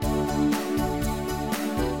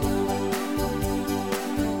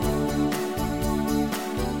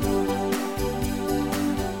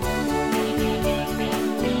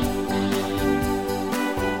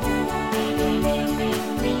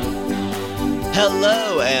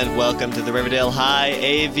Hello and welcome to the Riverdale High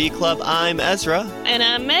AV Club. I'm Ezra. And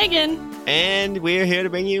I'm Megan. And we're here to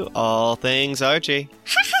bring you all things Archie.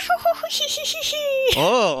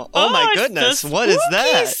 Oh my goodness, what is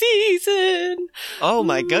that? Season. Oh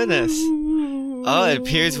my goodness. Oh, it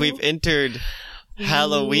appears we've entered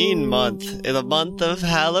Halloween month. The month of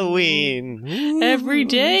Halloween. Every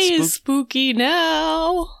day is spooky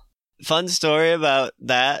now. Fun story about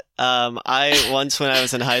that. I once, when I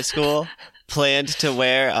was in high school, planned to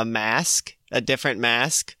wear a different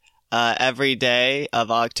mask, every day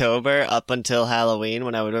of October up until Halloween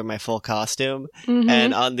when I would wear my full costume. Mm-hmm.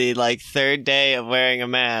 And on the third day of wearing a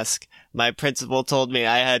mask, my principal told me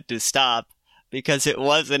I had to stop because it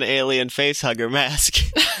was an alien facehugger mask.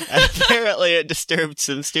 And apparently it disturbed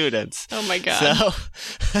some students. Oh my god.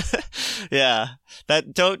 So, yeah.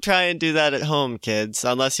 Don't try and do that at home, kids,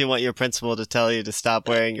 unless you want your principal to tell you to stop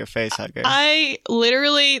wearing your facehugger. I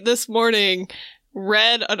literally, this morning,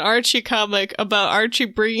 read an Archie comic about Archie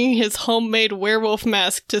bringing his homemade werewolf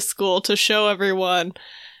mask to school to show everyone.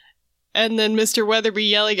 And then Mr. Weatherby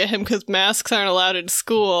yelling at him because masks aren't allowed in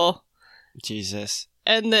school. Jesus.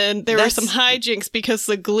 And then there were some hijinks because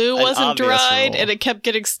the glue wasn't dried and it kept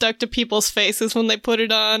getting stuck to people's faces when they put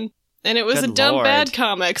it on. And it was a dumb bad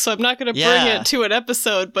comic, so I'm not going to bring it to an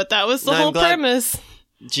episode, but that was the whole premise.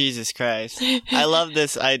 Jesus Christ. I love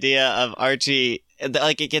this idea of Archie,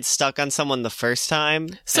 it gets stuck on someone the first time.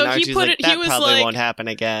 So and he put it, he was probably won't happen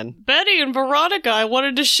again. Betty and Veronica, I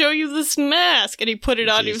wanted to show you this mask. And he put it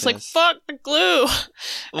on, he was like, fuck the glue.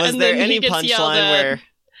 Was there any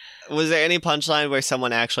punchline where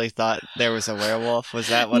someone actually thought there was a werewolf? Was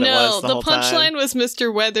that what it was the whole time? No, the punchline was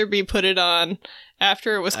Mr. Weatherby put it on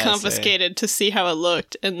after it was confiscated to see how it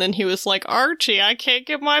looked. And then he was like, Archie, I can't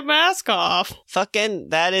get my mask off. Fucking,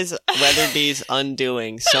 that is Weatherby's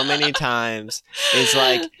undoing so many times. Is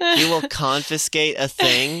he will confiscate a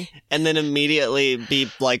thing and then immediately be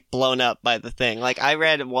blown up by the thing. I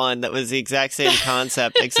read one that was the exact same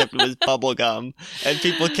concept except it was bubble gum. And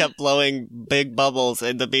people kept blowing big bubbles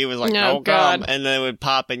and the bee was like, no gum. And then it would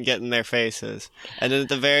pop and get in their faces. And then at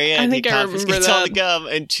the very end, he confiscates all the gum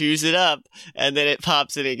and chews it up. And then it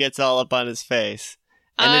pops and it gets all up on his face.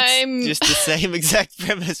 And it's just the same exact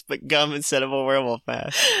premise, but gum instead of a werewolf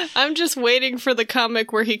mask. I'm just waiting for the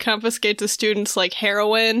comic where he confiscates a student's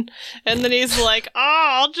heroin, and then he's like,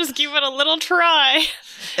 I'll just give it a little try.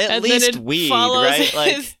 At least weed,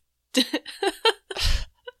 right?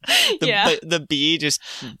 The bee just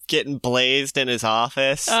getting blazed in his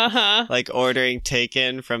office. Uh-huh. Ordering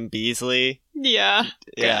Taken from Beasley. Yeah.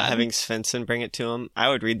 Yeah, having Svensson bring it to him. I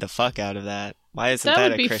would read the fuck out of that. Why isn't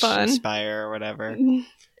that a Christian Spire or whatever?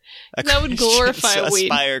 That would glorify a weed.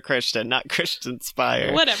 Spire Christian, not Christian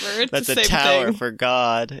Spire. Whatever, it's That's the same thing. That's a tower thing. for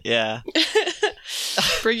God, yeah.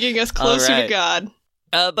 Bringing us closer to God.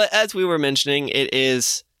 But as we were mentioning, it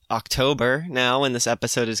is October now when this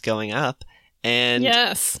episode is going up. And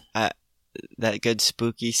yes. That good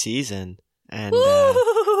spooky season. And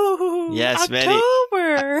yes,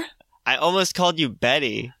 October. I almost called you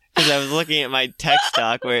Betty because I was looking at my text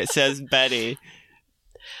doc where it says Betty.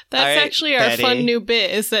 That's actually our fun new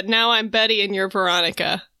bit, is that now I'm Betty and you're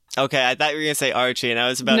Veronica. Okay, I thought you were going to say Archie, and I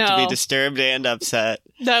was about to be disturbed and upset.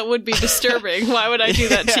 That would be disturbing. Why would I do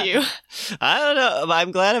that to you? I don't know.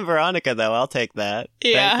 I'm glad I'm Veronica, though. I'll take that.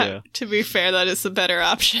 Yeah, Thank you. To be fair, that is the better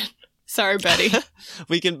option. Sorry, Betty.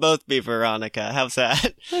 We can both be Veronica. How's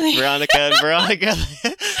that? Veronica and Veronica.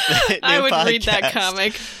 I would read that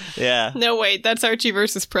comic. Yeah. No, wait. That's Archie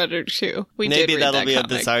versus Predator 2. Maybe that'll be a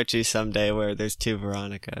Bizarchie someday where there's two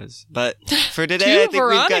Veronicas. But for today, I think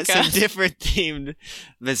we've got some different themed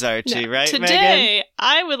Bizarchie, right, today, Megan? Today,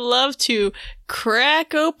 I would love to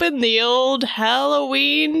crack open the old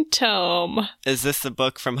Halloween tome. Is this the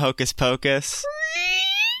book from Hocus Pocus?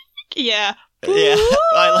 Yeah. Yeah,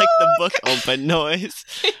 I like the book open noise.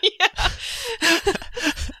 Yeah.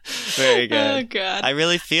 Very good. Oh, God. I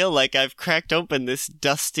really feel like I've cracked open this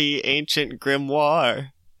dusty, ancient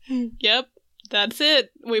grimoire. Yep, that's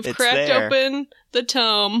it. It's cracked open the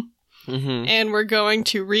tome, and we're going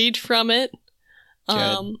to read from it.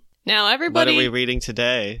 Good. Now, everybody... What are we reading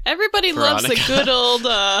today? Everybody Veronica. loves a good old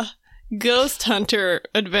ghost hunter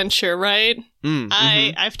adventure, right?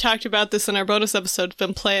 I've talked about this in our bonus episode.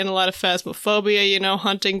 Been playing a lot of Phasmophobia,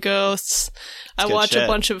 hunting ghosts. I watch a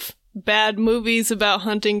bunch of bad movies about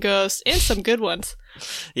hunting ghosts and some good ones.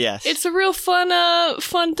 Yes. It's a real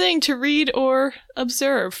fun thing to read or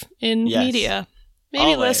observe in media.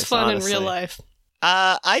 Maybe less fun in real life.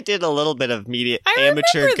 I did a little bit of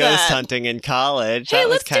amateur ghost hunting in college. Hey, that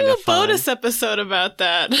was let's kind do of a fun. bonus episode about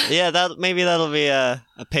that. Yeah, maybe that'll be a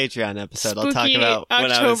Patreon episode. Spooky I'll talk about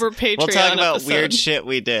October Patreon We'll talk about episode. weird shit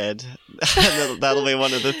we did. that'll be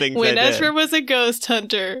one of the things when I did. Ezra was a ghost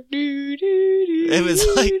hunter. It was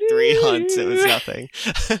like 3 hunts. It was nothing.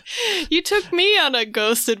 You took me on a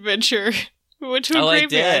ghost adventure. Which one? I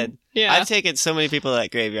did. Yeah. I've taken so many people to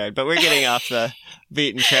that graveyard, but we're getting off the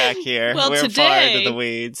beaten track here. Well, we're far into the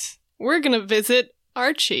weeds. We're going to visit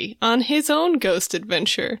Archie on his own ghost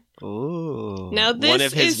adventure. Ooh. Now, this one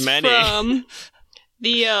of his is many. from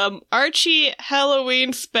the Archie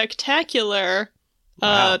Halloween Spectacular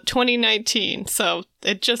 2019. So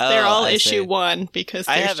they're all issue 1 because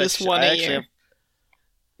there's just one a year.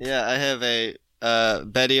 Yeah, I have a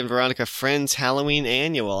Betty and Veronica Friends Halloween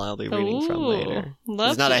Annual I'll be reading from later. Lovely.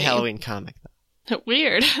 It's not a Halloween comic, though.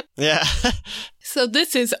 Weird. Yeah. So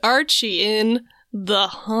this is Archie in the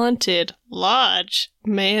Haunted Lodge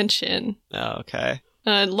Mansion. Oh, okay.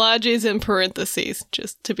 Lodge is in parentheses,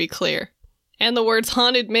 just to be clear. And the words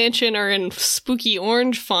Haunted Mansion are in spooky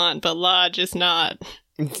orange font, but Lodge is not.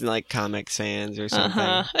 It's like Comics fans or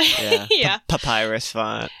something. Yeah. Yeah. Papyrus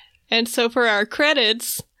font. And so for our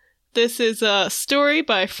credits, this is a story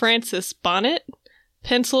by Francis Bonnet,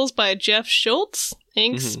 pencils by Jeff Schultz,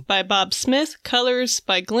 inks by Bob Smith, colors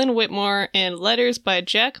by Glenn Whitmore, and letters by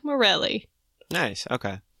Jack Morelli. Nice,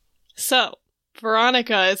 okay. So,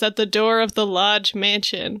 Veronica is at the door of the Lodge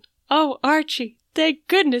Mansion. Oh, Archie, thank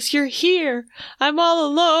goodness you're here. I'm all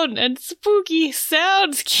alone, and spooky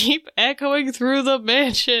sounds keep echoing through the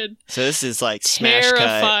mansion. So this is like smash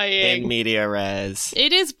cut in media res.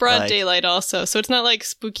 It is broad daylight also, so it's not like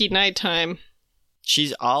spooky nighttime.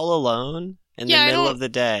 She's all alone in the middle of the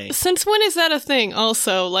day. Since when is that a thing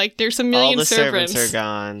also? Like, there's a million all the servants. Servants are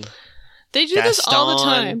gone. They do this all the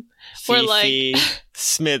time. Fifi,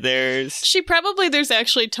 Smithers. There's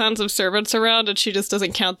actually tons of servants around, and she just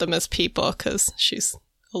doesn't count them as people because she's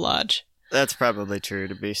a lodge. That's probably true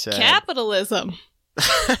to be said. Capitalism.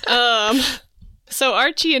 So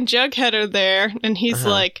Archie and Jughead are there, and he's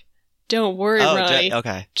like, don't worry, Ronnie.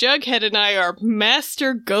 Okay. Jughead and I are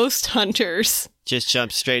master ghost hunters. Just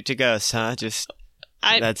jump straight to ghosts, huh?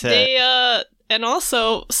 That's it. And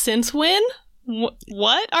also, since when?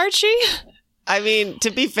 What, Archie? I mean,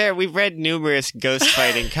 to be fair, we've read numerous ghost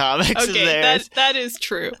fighting comics of theirs. that is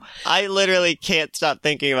true. I literally can't stop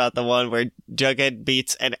thinking about the one where Jughead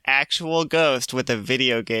beats an actual ghost with a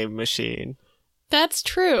video game machine. That's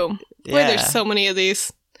true. Yeah. Where there's so many of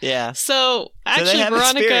these. Yeah. So actually,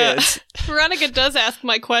 Veronica does ask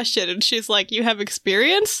my question, and she's like, "You have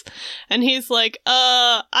experience?" And he's like,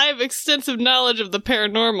 I have extensive knowledge of the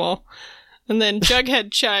paranormal." And then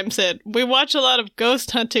Jughead chimes in, "We watch a lot of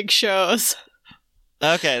ghost hunting shows."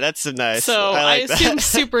 Okay, that's nice. So I assume that.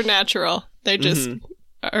 Supernatural. They just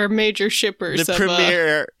are major shippers. The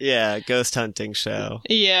premier, ghost hunting show.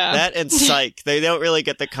 Yeah. That and Psych. They don't really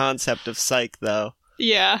get the concept of Psych, though.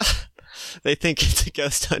 Yeah. They think it's a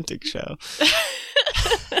ghost hunting show.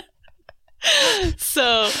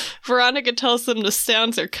 So Veronica tells them the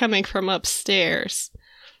sounds are coming from upstairs.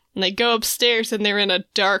 And they go upstairs and they're in a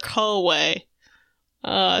dark hallway.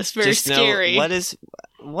 It's very scary.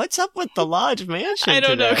 What's up with the Lodge Mansion? I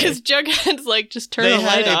don't know, today? because Jughead's like, just turn the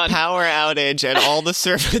light on. They had a power outage and all the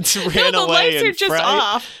servants ran away. No, the lights are just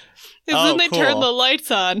off. And then they turn the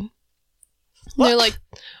lights on. They're like,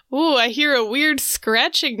 ooh, I hear a weird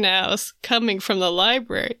scratching now coming from the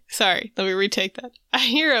library. Sorry, let me retake that. I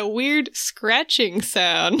hear a weird scratching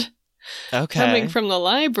sound coming from the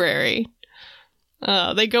library.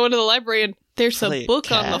 They go into the library and there's a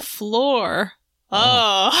book on the floor.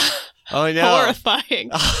 Oh no.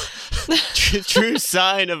 Horrifying. True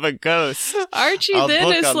sign of a ghost. Archie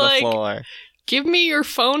then is like, give me your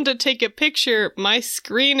phone to take a picture. My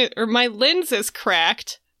screen or my lens is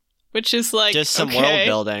cracked. Which is like, just some world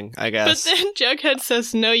building, I guess. But then Jughead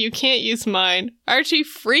says, no, you can't use mine. Archie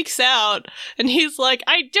freaks out, and he's like,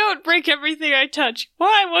 I don't break everything I touch.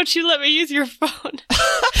 Why won't you let me use your phone?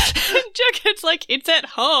 And Jughead's like, it's at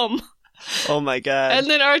home. Oh my god. And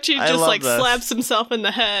then Archie just slaps himself in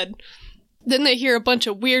the head. Then they hear a bunch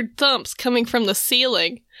of weird thumps coming from the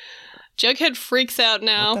ceiling. Jughead freaks out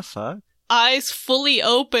now. What the fuck? Eyes fully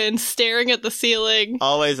open, staring at the ceiling.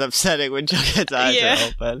 Always upsetting when Jughead's eyes are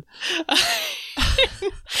open.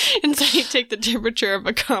 And so you take the temperature of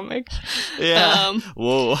a comic. Yeah.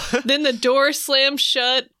 Whoa. Then the door slams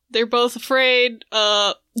shut. They're both afraid.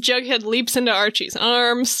 Jughead leaps into Archie's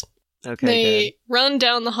arms. Okay. They run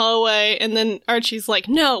down the hallway, and then Archie's like,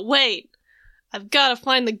 no, wait. I've got to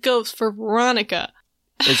find the ghost for Veronica.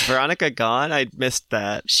 Is Veronica gone? I missed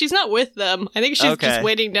that. She's not with them. I think she's just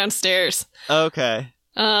waiting downstairs. Okay.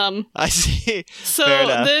 I see. So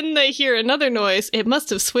then they hear another noise. It must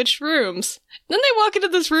have switched rooms. Then they walk into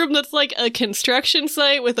this room that's like a construction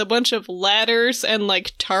site with a bunch of ladders and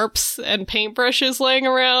like tarps and paintbrushes laying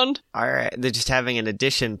around. All right. They're just having an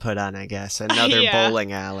addition put on, I guess. Another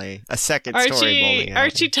bowling alley. A second-story bowling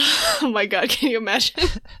alley. Oh my god, can you imagine?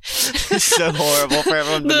 It's so horrible for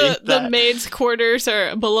everyone beneath that. The maids' quarters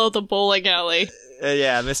are below the bowling alley.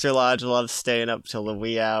 Yeah, Mr. Lodge loves staying up till the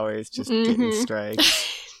wee hours, just getting strikes.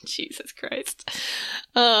 Jesus Christ.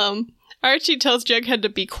 Archie tells Jughead to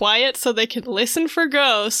be quiet so they can listen for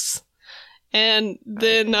ghosts. And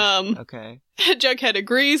then, Jughead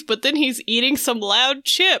agrees, but then he's eating some loud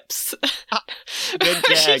chips. Good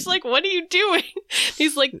Archie's like, what are you doing?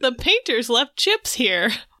 He's like, the painters left chips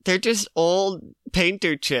here. They're just old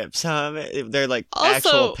painter chips, huh? They're like also,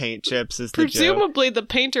 actual paint chips is the presumably joke. The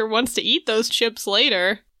painter wants to eat those chips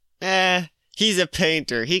later. He's a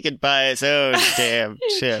painter. He could buy his own damn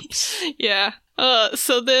chips. Yeah.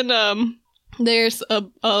 So then, there's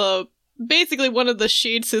a basically one of the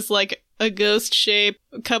sheets is like a ghost shape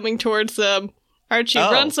coming towards them. Archie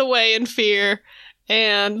runs away in fear,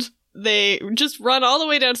 and they just run all the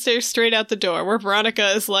way downstairs straight out the door, where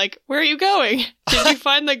Veronica is like, where are you going? Did you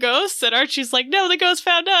find the ghosts? And Archie's like, no, the ghost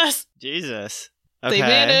found us. Jesus. Okay. They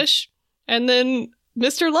vanish, and then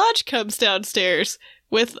Mr. Lodge comes downstairs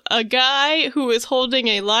with a guy who is holding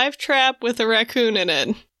a live trap with a raccoon in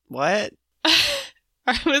it. What?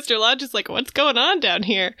 Mr. Lodge is like, what's going on down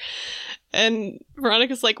here? And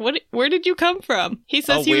Veronica's like, where did you come from? He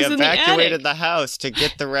says he was in the attic. We evacuated the house to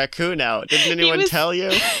get the raccoon out. Didn't anyone tell you?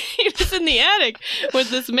 He was in the attic with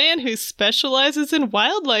this man who specializes in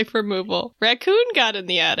wildlife removal. Raccoon got in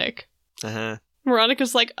the attic. Uh-huh.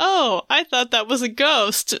 Veronica's like, oh, I thought that was a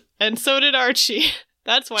ghost. And so did Archie.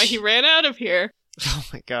 That's why he ran out of here. Oh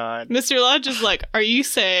my god. Mr. Lodge is like, are you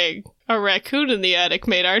saying a raccoon in the attic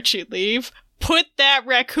made Archie leave? Put that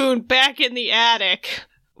raccoon back in the attic.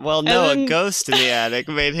 Well, no, a ghost in the attic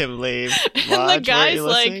made him leave. Lodge, and the guy's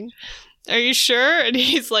like, are you sure? And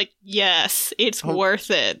he's like, yes, it's worth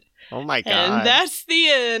it. Oh my god. And that's the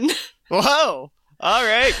end. Whoa! All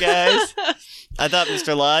right, guys. I thought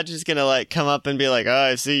Mr. Lodge was going to like come up and be like, oh,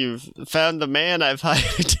 I see you've found the man I've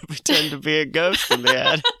hired to pretend to be a ghost in the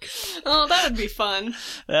attic. Oh, that would be fun.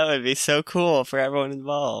 That would be so cool for everyone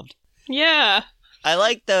involved. Yeah. I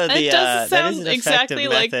like, though, that is an effective exactly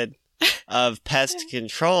method of pest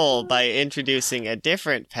control by introducing a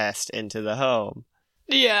different pest into the home.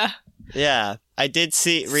 Yeah. Yeah. I did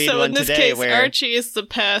read so one in this today case, where Archie is the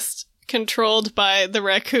pest controlled by the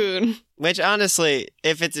raccoon. Which, honestly,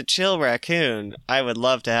 if it's a chill raccoon, I would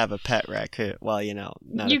love to have a pet raccoon. Well,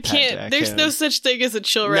 not you a pet can't. raccoon. There's no such thing as a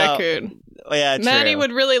chill raccoon. Oh, yeah, true. Maddie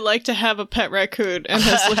would really like to have a pet raccoon and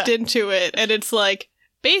has looked into it, and it's like,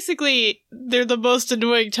 basically, they're the most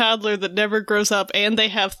annoying toddler that never grows up, and they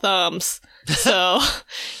have thumbs. So,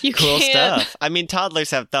 you cool can't... stuff. I mean,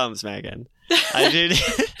 toddlers have thumbs, Megan. I do...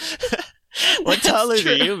 What toddler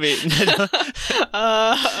do you meet? You're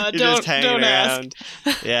just hanging around.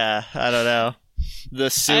 Ask. Yeah, I don't know. The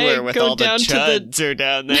sewer with all the chuds are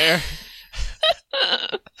down there.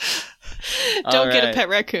 Don't get a pet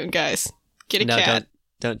raccoon, guys. Get a cat.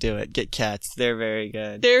 Don't do it. Get cats. They're very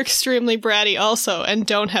good. They're extremely bratty also, and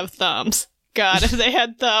don't have thumbs. God, if they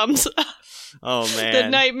had thumbs. Oh, man. The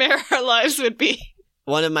nightmare our lives would be.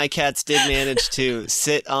 One of my cats did manage to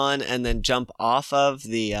sit on and then jump off of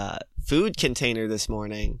the food container this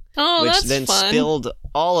morning. Oh, which that's then fun. Spilled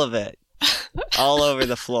all of it all over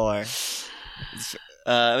the floor. It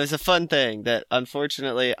was a fun thing that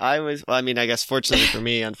unfortunately I guess fortunately for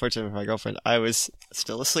me, unfortunately for my girlfriend, I was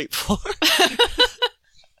still asleep for.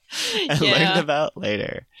 And learned about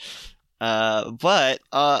later. But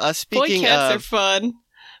speaking Boy, cats of... are fun.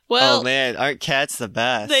 Well, oh man, aren't cats the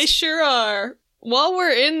best? They sure are. While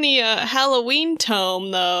we're in the Halloween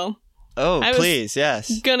tome, though... Oh, please,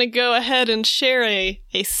 yes. Gonna go ahead and share a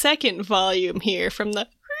second volume here from the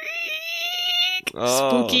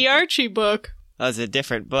Spooky Archie book. That was a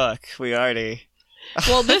different book.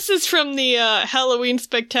 Well, this is from the Halloween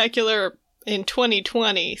Spectacular in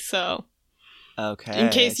 2020, so... Okay. In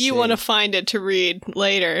case you want to find it to read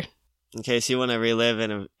later. In case you want to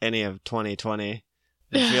relive any of 2020,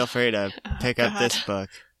 feel free to pick up this book.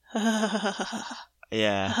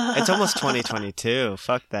 Yeah. It's almost 2022.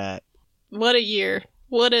 Fuck that. What a year.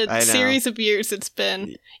 What a series of years it's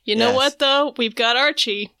been. You know what, though? We've got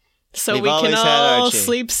Archie. So we can all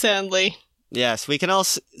sleep soundly. Yes, we can all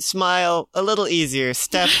smile a little easier,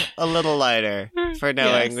 step a little lighter for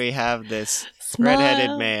knowing we have this Smile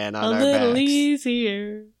redheaded man on our backs. A little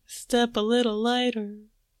easier, step a little lighter.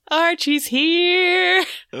 Archie's here.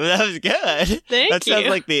 That was good. Thank that you. Sounds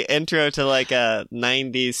like the intro to like a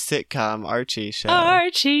 90s sitcom Archie show.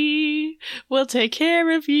 Archie will take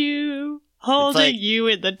care of you, holding you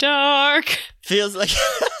in the dark. Feels like...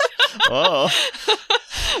 Whoa.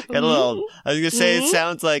 Got a little... I was going to say it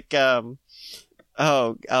sounds like...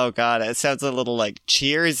 Oh god, it sounds a little like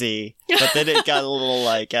Cheersy, but then it got a little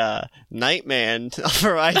like Nightman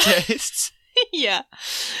for my tastes. Yeah.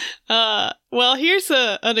 Well, here's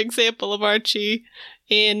an example of Archie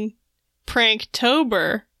in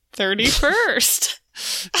Pranktober 31st.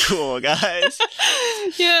 Cool, guys.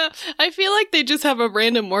 Yeah, I feel like they just have a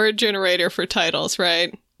random word generator for titles,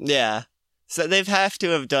 right? Yeah. So they've have to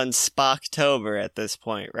have done Spocktober at this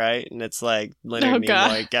point, right? And it's like Leonard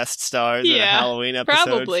Nimoy guest stars in a Halloween episode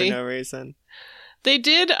probably. for no reason. They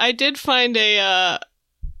did. I did find a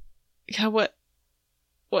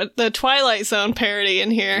what the Twilight Zone parody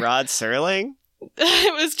in here. Rod Serling?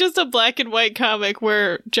 It was just a black and white comic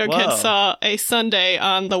where Jughead saw a sundae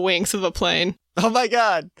on the wings of a plane. Oh my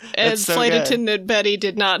god! And so flight good. attendant Betty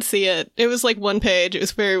did not see it. It was like one page. It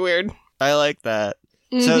was very weird. I like that.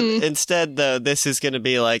 Mm-hmm. So instead, though, this is going to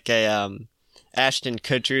be like a Ashton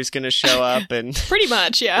Kutcher's going to show up and pretty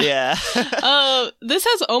much, yeah. Yeah. This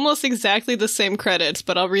has almost exactly the same credits,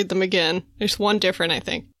 but I'll read them again. There's one different, I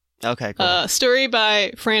think. Okay, cool. Story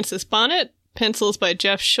by Francis Bonnet, pencils by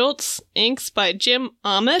Jeff Schultz, inks by Jim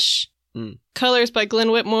Amish, colors by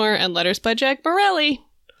Glenn Whitmore, and letters by Jack Morelli.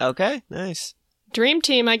 Okay, nice. Dream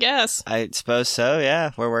team, I guess. I suppose so,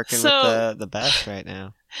 yeah. We're working with the best right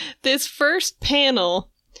now. This first panel,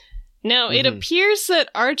 now it appears that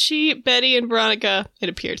Archie, Betty, and Veronica,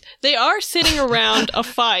 they are sitting around a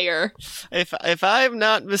fire. If I'm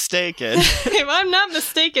not mistaken. If I'm not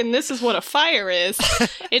mistaken, this is what a fire is.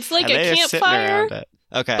 It's like a campfire,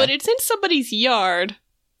 okay. but it's in somebody's yard.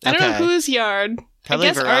 I don't know whose yard. Probably I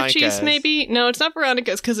guess Veronica's. Archie's, maybe. No, it's not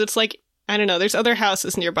Veronica's, because it's like, I don't know, there's other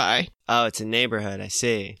houses nearby. Oh, it's a neighborhood, I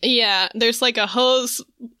see. Yeah, there's like a hose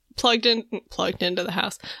plugged into the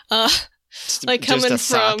house. Like coming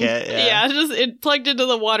just a from socket, it plugged into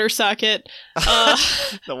the water socket.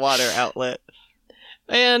 The water outlet.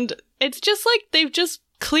 And it's just like they've just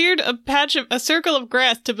cleared a circle of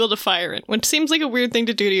grass to build a fire in, which seems like a weird thing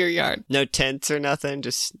to do to your yard. No tents or nothing,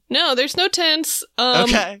 just No, there's no tents.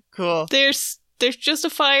 okay, cool. There's just a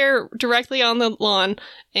fire directly on the lawn,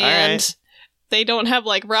 and they don't have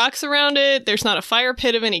like rocks around it. There's not a fire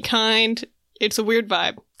pit of any kind. It's a weird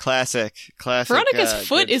vibe. Classic. Veronica's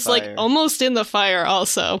foot is fire. like almost in the fire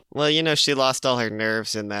also. Well, you know, she lost all her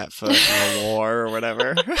nerves in that foot in the war or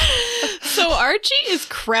whatever. So Archie is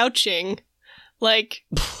crouching. Like,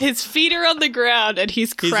 his feet are on the ground and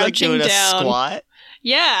he's crouching like doing down. A squat?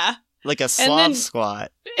 Yeah. Like a sloth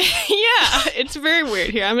squat. Yeah, it's very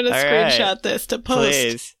weird. Here, I'm going to screenshot this to post.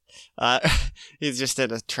 Please. He's just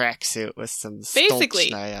in a tracksuit with some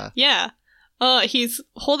basically, Stolchnaya. Yeah. He's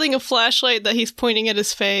holding a flashlight that he's pointing at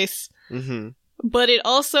his face. Mm-hmm. But it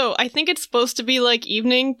also, I think it's supposed to be like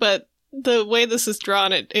evening, but the way this is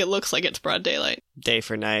drawn, it looks like it's broad daylight. Day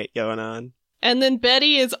for night going on. And then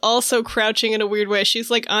Betty is also crouching in a weird way.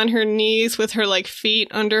 She's like on her knees with her like feet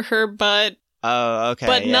under her butt. Oh, okay.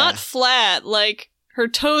 But not flat. Like her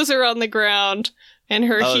toes are on the ground and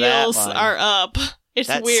her heels are up. It's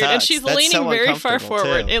that weird. Sucks. And she's That's leaning very far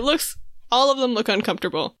forward. Too. All of them look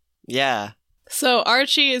uncomfortable. Yeah. So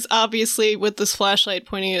Archie is obviously, with this flashlight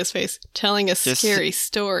pointing at his face, telling a scary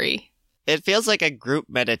story. It feels like a group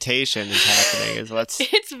meditation is happening, is what's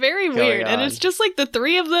It's very weird. on. And it's just like the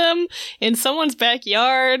three of them in someone's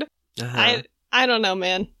backyard. I don't know,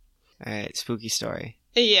 man. All right, spooky story.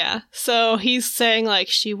 Yeah. So he's saying, like,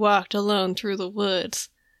 she walked alone through the woods.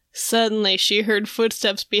 Suddenly, she heard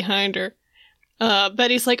footsteps behind her.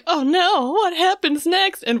 Betty's like, oh no, what happens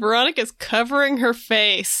next? And Veronica's covering her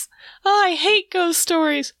face. Oh, I hate ghost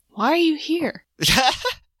stories. Why are you here?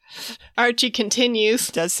 Archie continues.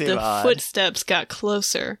 Does seem the odd. Footsteps got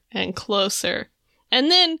closer and closer.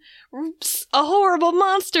 And then a horrible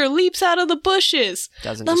monster leaps out of the bushes.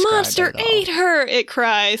 Doesn't the describe monster it at all. ate her, it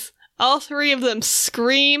cries. All three of them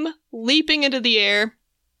scream, leaping into the air.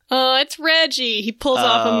 Oh, it's Reggie. He pulls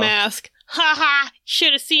off a mask. Ha ha!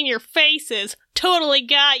 Should have seen your faces. Totally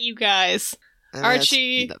got you guys.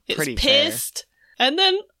 Archie is pissed. And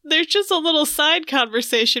then there's just a little side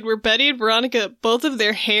conversation where Betty and Veronica, both of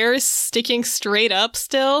their hair is sticking straight up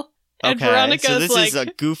still. And Veronica's so this like, is a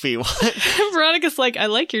goofy one. Veronica's like, I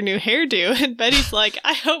like your new hairdo. And Betty's like,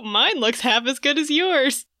 I hope mine looks half as good as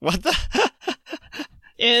yours. What the?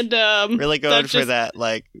 And really going for that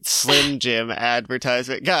like Slim Jim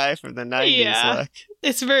advertisement guy from the 90s look.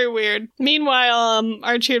 It's very weird. Meanwhile,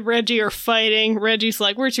 Archie and Reggie are fighting. Reggie's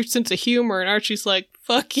like, "Where's your sense of humor?" And Archie's like,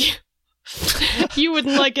 "Fuck you. You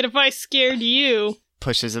wouldn't like it if I scared you."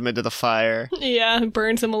 Pushes him into the fire. Yeah,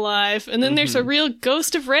 burns him alive. And then there's a real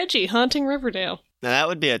ghost of Reggie haunting Riverdale. Now that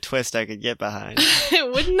would be a twist I could get behind.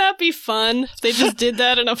 Wouldn't that be fun? If they just did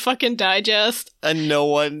that in a fucking digest. And no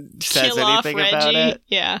one says anything about it?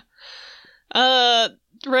 Yeah.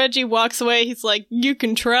 Reggie walks away. He's like, "You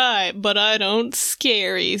can try, but I don't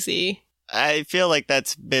scare easy." I feel like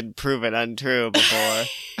that's been proven untrue before.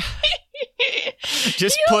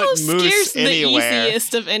 Just he put Moose anywhere. The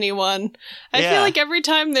easiest of anyone. I feel like every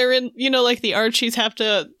time they're in, like the Archies have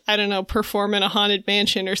to, I don't know, perform in a haunted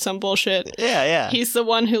mansion or some bullshit. Yeah. He's the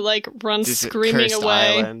one who like runs just screaming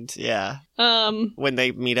away. Island. Yeah. When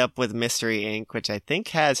they meet up with Mystery Inc., which I think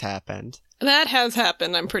has happened. That has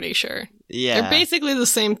happened, I'm pretty sure. Yeah. They're basically the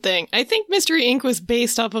same thing. I think Mystery Inc. was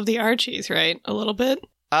based off of the Archies, right? A little bit.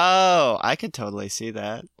 Oh, I could totally see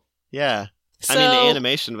that. Yeah. So, I mean, the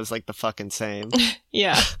animation was like the fucking same.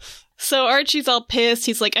 Yeah. So Archie's all pissed.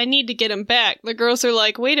 He's like, "I need to get him back." The girls are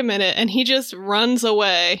like, "Wait a minute." And he just runs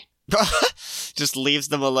away. Just leaves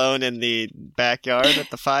them alone in the backyard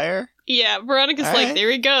at the fire? Yeah, Veronica's all like, right.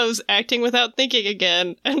 There he goes, acting without thinking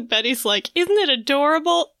again. And Betty's like, "Isn't it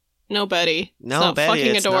adorable?" No, Betty. No, it's not Betty,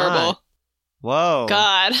 fucking it's adorable. Not. Whoa.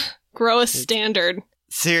 God. Grow a standard.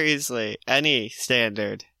 Seriously, any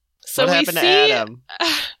standard. So what happened to Adam?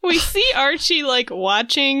 We see Archie, like,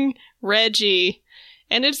 watching Reggie,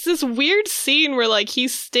 and it's this weird scene where, like,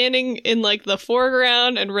 he's standing in, like, the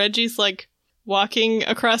foreground, and Reggie's, like, walking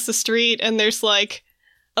across the street, and there's, like,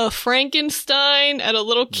 a Frankenstein and a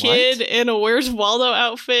little kid in a Where's Waldo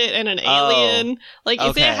outfit and an alien. Like,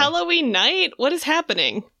 is it Halloween night? What is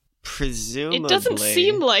happening? Presumably. It doesn't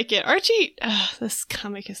seem like it. Archie, this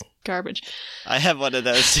comic is garbage. I have one of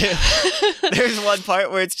those too. There's one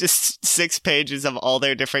part where it's just 6 pages of all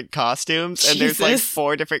their different costumes, and there's like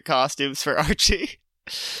 4 different costumes for Archie.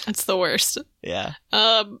 That's the worst. Yeah.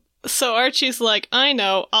 So Archie's like, "I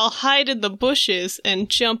know, I'll hide in the bushes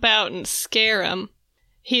and jump out and scare him."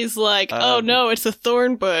 He's like, "Oh no, it's a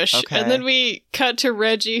thorn bush." Okay. And then we cut to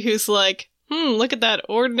Reggie, who's like, "Look at that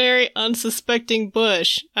ordinary, unsuspecting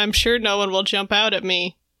bush. I'm sure no one will jump out at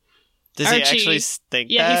me." Does Archie, he actually think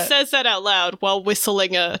that? Yeah, he says that out loud while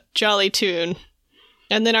whistling a jolly tune.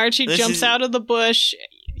 And then Archie jumps out of the bush,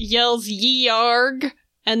 yells "Yee-arg,"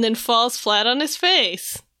 and then falls flat on his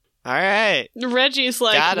face. All right. Reggie's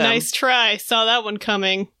like, "Nice try. Saw that one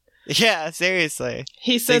coming." Yeah, seriously.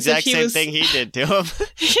 He says the exact same thing he did to him.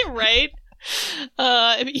 Right?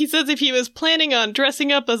 He says if he was planning on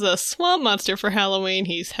dressing up as a swamp monster for Halloween,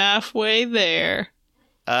 he's halfway there.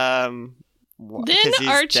 Then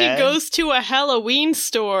Archie goes to a Halloween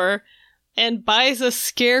store and buys a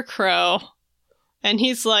scarecrow. And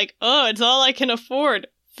he's like, "Oh, it's all I can afford.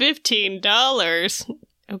 $15.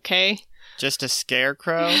 Okay. Just a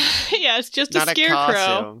scarecrow? Yeah, it's just Not a scarecrow.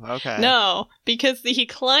 Costume. Okay. No, because he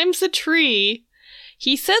climbs a tree.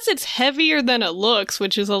 He says it's heavier than it looks,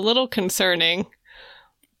 which is a little concerning.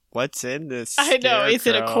 What's in this I know. Is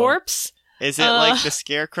it a corpse? Is it like the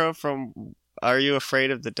scarecrow from Are You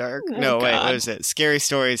Afraid of the Dark? No, wait, what is it? Scary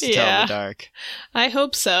Stories to Tell in the Dark. I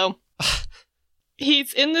hope so.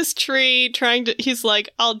 He's in this tree he's like,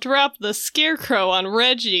 "I'll drop the scarecrow on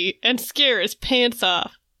Reggie and scare his pants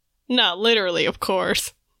off." Not literally, of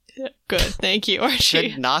course. Good, thank you,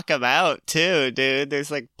 Archie. Could knock him out, too, dude.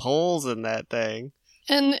 There's, like, poles in that thing.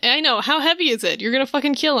 And I know, how heavy is it? You're gonna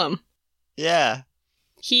fucking kill him. Yeah.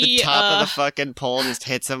 The top of the fucking pole just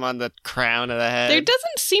hits him on the crown of the head. There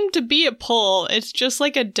doesn't seem to be a pole. It's just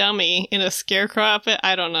like a dummy in a scarecrow outfit.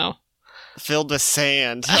 I don't know. Filled with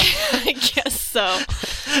sand. I guess so.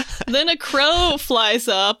 Then a crow flies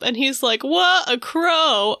up, and he's like, "What? A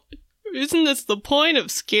crow? Isn't this the point of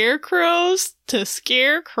scarecrows? To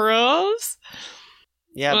scare crows?"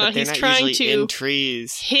 Yeah, but they're not usually in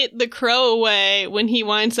trees. Hit the crow away when he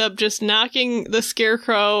winds up just knocking the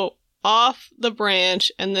scarecrow off the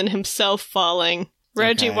branch and then himself falling.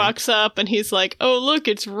 Reggie walks up and he's like, "Oh, look,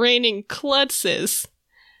 it's raining klutzes.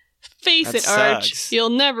 Face it, Arch, you'll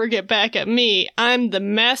never get back at me. I'm the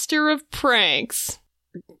master of pranks."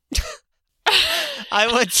 I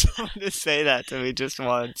want someone to say that to me just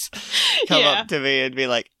once. Come up to me and be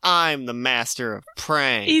like, "I'm the master of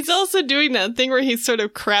pranks." He's also doing that thing where he's sort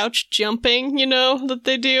of crouch jumping, that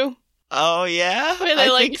they do. Oh, yeah? Where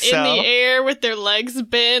they're in the air with their legs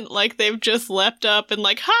bent, like they've just leapt up and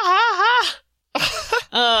like, "Ha ha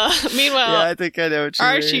ha!" Meanwhile, yeah, I think I know what you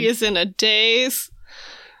Archie mean. is in a daze.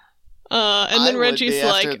 And then Reggie's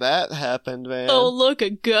like, after that happened, man. "Oh, look, a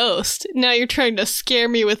ghost. Now you're trying to scare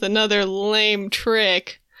me with another lame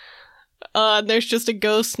trick." And there's just a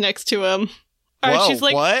ghost next to him. Archie's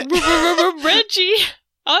like, what? "Reggie,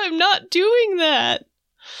 I'm not doing that."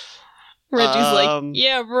 Reggie's like,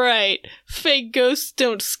 "Yeah, right. Fake ghosts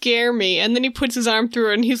don't scare me." And then he puts his arm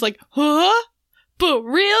through it and he's like, "Huh? But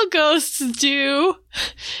real ghosts do."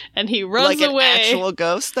 And he runs away. Like an actual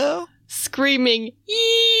ghost, though? Screaming,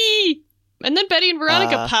 "Yee!" And then Betty and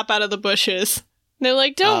Veronica pop out of the bushes. And they're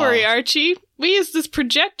like, "Don't worry, Archie. We used this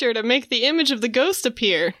projector to make the image of the ghost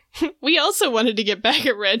appear. We also wanted to get back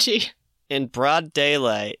at Reggie. In broad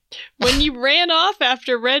daylight. When you ran off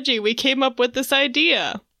after Reggie, we came up with this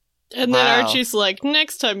idea." And then Archie's like,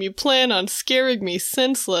 "Next time you plan on scaring me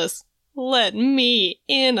senseless, let me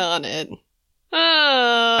in on it."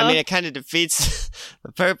 I mean, it kind of defeats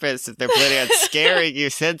the purpose if they're planning on scaring you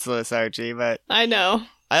senseless, Archie, but... I know.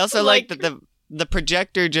 I also like that the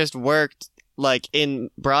projector just worked, like, in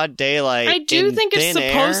broad daylight. I do think it's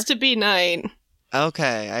supposed to be night.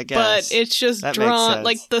 Okay, I guess. But it's just drawn...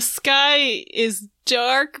 Like, the sky is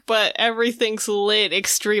dark, but everything's lit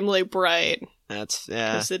extremely bright. That's,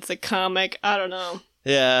 Because it's a comic. I don't know.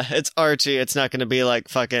 Yeah, it's Archie. It's not going to be like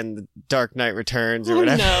fucking Dark Knight Returns or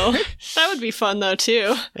whatever. No. That would be fun, though,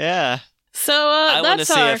 too. Yeah. So, I want to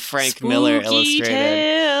see a Frank Miller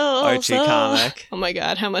illustrated Archie comic. Oh my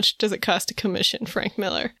god, how much does it cost to commission Frank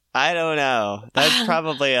Miller? I don't know. That's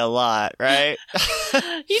probably a lot, right?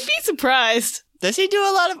 You'd be surprised. Does he do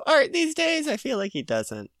a lot of art these days? I feel like he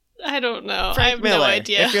doesn't. I don't know. Frank I have Miller, no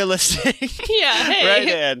idea. If you're listening. Yeah, hey. Right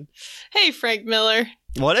in. Hey, Frank Miller.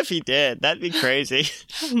 What if he did? That'd be crazy.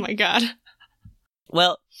 Oh my god.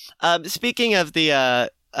 Well, speaking of the,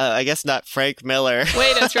 I guess not Frank Miller.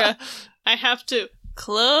 Wait, Ezra. I have to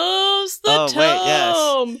close the tome. Wait,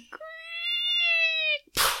 yes.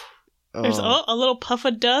 There's a little puff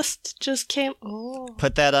of dust just came. Oh.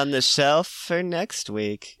 Put that on the shelf for next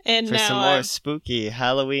week. And for now some more spooky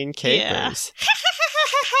Halloween capers. Yeah.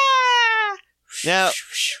 Now,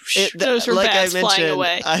 those were like bats I mentioned, flying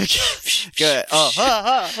away. Good.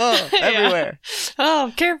 Everywhere.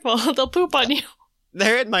 Oh, careful. They'll poop on you.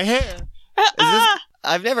 They're in my hair.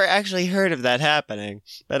 I've never actually heard of that happening,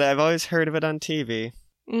 but I've always heard of it on TV.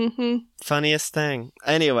 Mm-hmm. Funniest thing.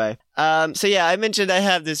 Anyway, so yeah, I mentioned I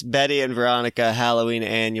have this Betty and Veronica Halloween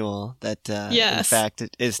annual that, in fact,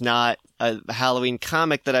 it is not a Halloween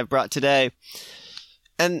comic that I've brought today.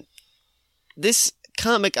 And this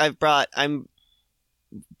comic I've brought, I'm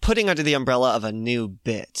putting under the umbrella of a new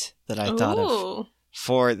bit that I thought of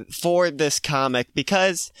for this comic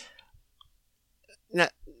because...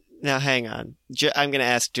 Now, hang on. I'm going to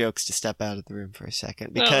ask Jokes to step out of the room for a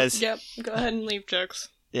second because... Yep, go ahead and leave, Jokes.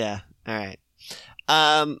 Yeah, all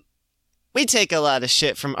right. We take a lot of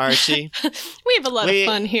shit from Archie. We have a lot of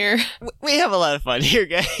fun here. We have a lot of fun here,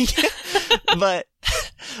 gang. But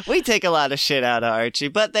we take a lot of shit out of Archie,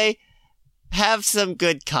 but they have some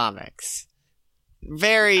good comics.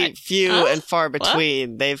 Very few and far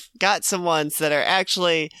between. What? They've got some ones that are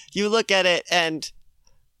actually... You look at it and...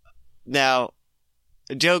 Now...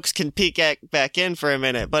 Jokes can peek back in for a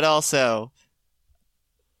minute, but also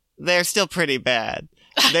they're still pretty bad.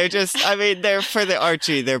 They're just, I mean, they're for the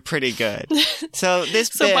Archie, they're pretty good. So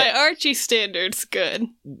bit, by Archie standards, good.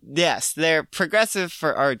 Yes, they're progressive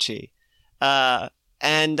for Archie.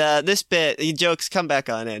 And this bit, Jokes come back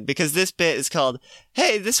on in because this bit is called,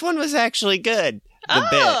 "Hey, this one was actually good."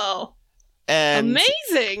 Bit. And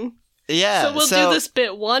amazing. Yeah. So we'll do this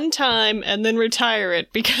bit one time and then retire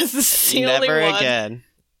it because this is the only one. Never again.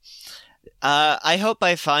 I hope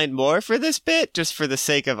I find more for this bit just for the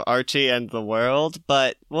sake of Archie and the world,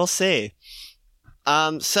 but we'll see.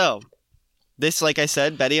 So this, like I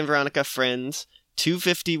said, Betty and Veronica Friends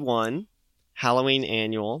 251 Halloween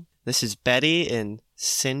Annual. This is Betty and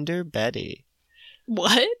Cinder Betty.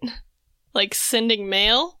 What? Like sending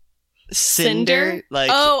mail? Cinder?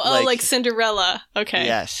 Like Cinderella. Okay.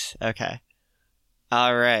 Yes. Okay.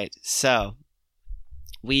 All right. So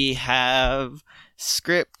we have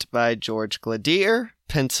script by George Gladier,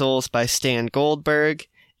 pencils by Stan Goldberg,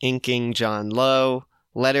 inking John Lowe,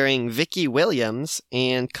 lettering Vicky Williams,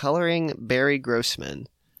 and coloring Barry Grossman.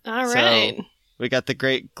 All right. So we got the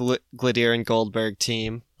great Gladier and Goldberg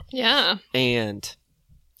team. Yeah. And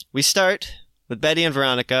we start with Betty and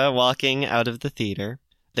Veronica walking out of the theater.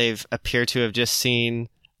 They've appear to have just seen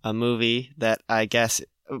a movie that I guess,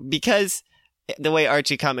 because the way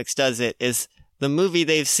Archie Comics does it is the movie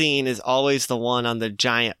they've seen is always the one on the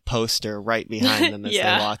giant poster right behind them as they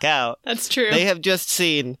walk out. That's true. They have just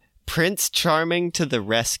seen Prince Charming to the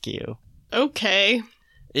Rescue. Okay.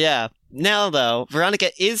 Yeah. Now, though,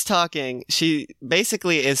 Veronica is talking. She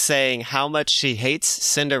basically is saying how much she hates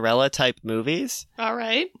Cinderella-type movies. All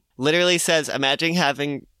right. Literally says, imagine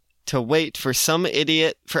having to wait for some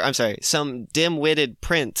some dim-witted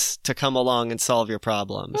prince to come along and solve your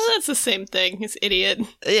problems. Well, that's the same thing as idiot.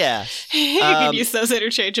 Yeah. You can use those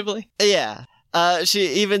interchangeably. Yeah. She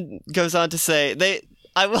even goes on to say,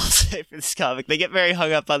 I will say for this comic, they get very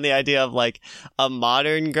hung up on the idea of, like, a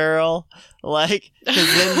modern girl. Like,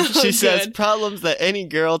 because then she says problems that any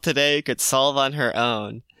girl today could solve on her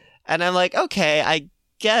own. And I'm like, okay, I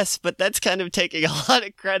guess, but that's kind of taking a lot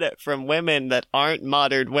of credit from women that aren't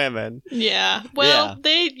modern women. Yeah. Well,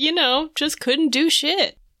 they, just couldn't do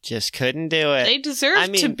shit. Just couldn't do it. They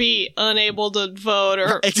deserve to be unable to vote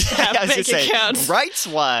or have bank accounts.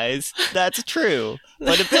 Rights-wise, that's true.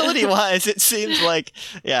 But ability-wise, it seems like,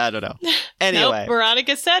 I don't know. Anyway. Nope,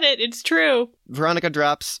 Veronica said it. It's true. Veronica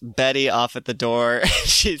drops Betty off at the door.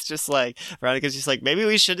 Veronica's just like, maybe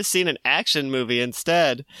we should have seen an action movie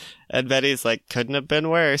instead. And Betty's like, couldn't have been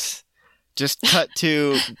worse. Just cut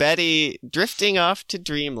to Betty drifting off to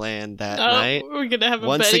dreamland that night. We're going to have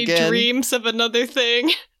Betty dreams of another thing.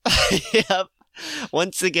 Yep.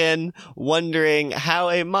 Once again, wondering how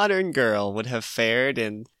a modern girl would have fared.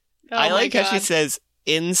 And I like how she says,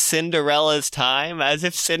 in Cinderella's time, as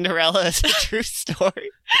if Cinderella is a true story.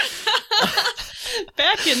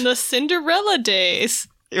 Back in the Cinderella days.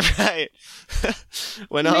 Right.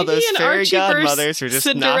 When all those fairy godmothers were just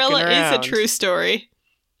Cinderella knocking around. Is a true story.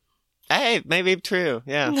 Hey, maybe true,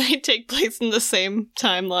 yeah. They take place in the same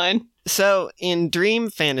timeline. So, in Dream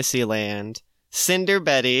Fantasyland, Cinder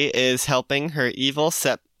Betty is helping her evil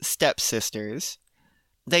stepsisters.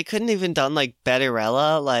 They couldn't even done, like,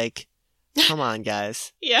 Betterella, like, come on,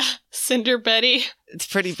 guys. Yeah, Cinder Betty. It's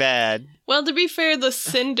pretty bad. Well, to be fair, the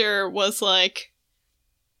cinder was, like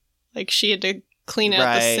she had to clean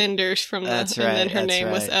out the cinders from and then her name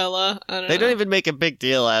was Ella. They don't even make a big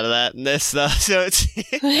deal out of that in this, though, so it's...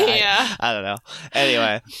 Yeah. I don't know.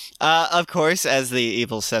 Anyway, of course, as the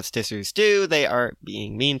evil stepsisters do, they are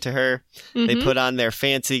being mean to her. Mm-hmm. They put on their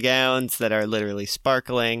fancy gowns that are literally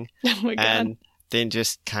sparkling. Oh my God. And then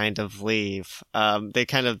just kind of leave. They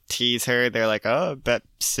kind of tease her. They're like, oh, I bet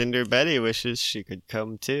Cinder Betty wishes she could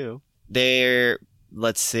come too. Is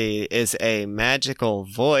a magical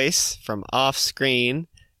voice from off-screen,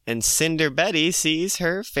 and Cinder Betty sees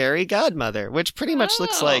her fairy godmother, which pretty much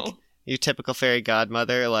looks like your typical fairy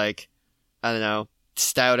godmother, like, I don't know,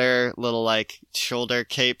 stouter, little, like, shoulder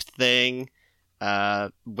cape thing,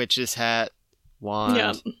 witch's hat,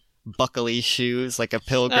 wand, buckly shoes, like a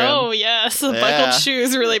pilgrim. Oh, yes, the buckled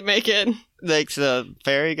shoes really make it. Makes the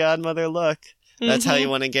fairy godmother look. That's how you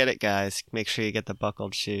want to get it, guys. Make sure you get the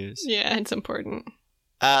buckled shoes. Yeah, it's important.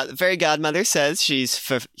 The fairy godmother says she's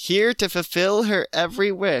here to fulfill her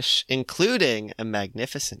every wish, including a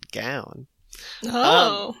magnificent gown.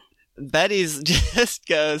 Oh. Betty's just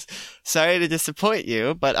goes, sorry to disappoint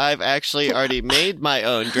you, but I've actually already made my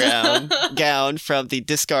own gown from the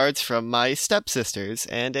discards from my stepsisters,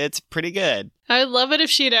 and it's pretty good. I'd love it if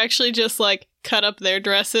she'd actually just, like, cut up their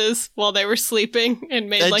dresses while they were sleeping and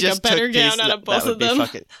made, like, a better gown out of both of them.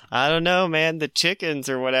 I don't know, man. The chickens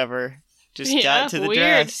or whatever just got to the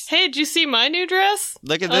dress. Hey, did you see my new dress?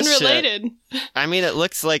 Look at this Unrelated. Shit. I mean, it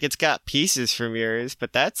looks like it's got pieces from yours,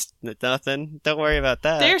 but that's nothing. Don't worry about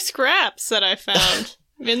that. They're scraps that I found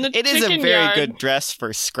in the chicken yard. It is a very good dress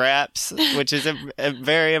for scraps, which is a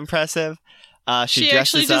very impressive. She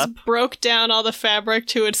actually just broke down all the fabric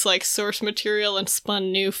to its, like, source material and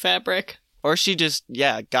spun new fabric. Or she just,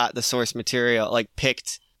 got the source material, like,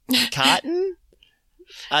 picked cotton?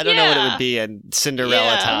 I don't know what it would be in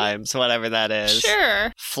Cinderella times, whatever that is.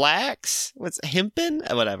 Sure. Flax? What's hempen?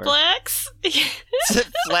 Whatever. Flax? Is it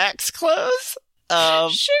flax clothes?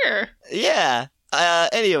 Sure. Yeah.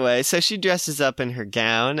 Anyway, so she dresses up in her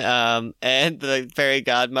gown, and the fairy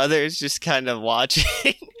godmother is just kind of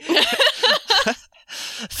watching.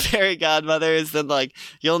 Fairy godmother is then like,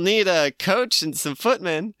 you'll need a coach and some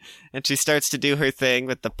footmen. And she starts to do her thing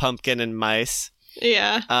with the pumpkin and mice.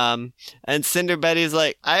 Yeah. And Cinder Betty's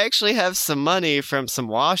like, I actually have some money from some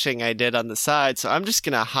washing I did on the side, so I'm just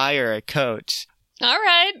gonna hire a coach. All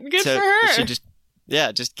right, good for her. She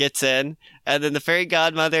just gets in, and then the fairy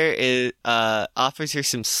godmother offers her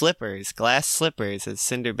some slippers, glass slippers, as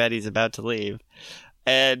Cinder Betty's about to leave.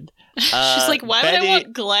 And she's like, why would I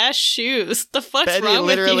want glass shoes? The fuck's Betty wrong with you?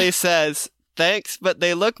 Betty literally says, thanks, but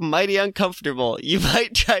they look mighty uncomfortable. You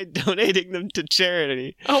might try donating them to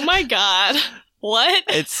charity. Oh my God. What?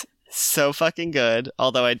 It's so fucking good,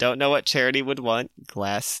 although I don't know what charity would want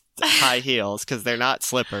glass high heels, because they're not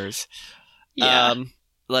slippers. Yeah.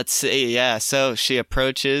 let's see. Yeah, so she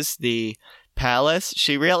approaches the palace.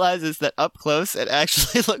 She realizes that up close it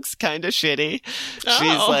actually looks kind of shitty. Oh.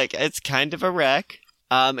 She's like, it's kind of a wreck.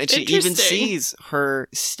 And she even sees her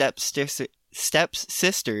stepsisters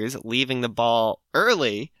leaving the ball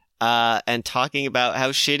early and talking about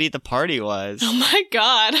how shitty the party was. Oh my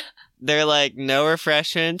god. They're like, no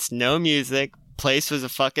refreshments, no music, place was a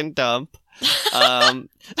fucking dump. I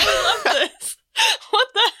love this. What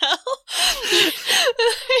the hell?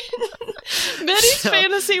 Betty's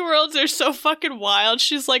fantasy worlds are so fucking wild.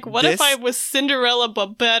 She's like, what if I was Cinderella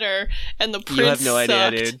but better and the prince You have no sucked?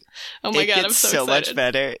 idea, dude. Oh my god, I'm so excited. Much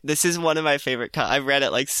better. This is one of my favorite I've read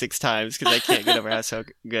it like 6 times because I can't get over how so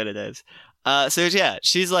good it is. So yeah,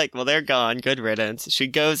 she's like, well, they're gone. Good riddance. She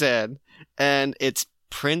goes in and it's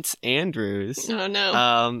Prince Andrews. Oh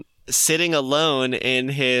no. Sitting alone in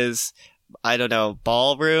his, I don't know,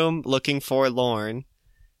 ballroom looking forlorn.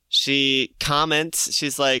 She comments,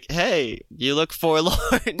 she's like, hey, you look forlorn.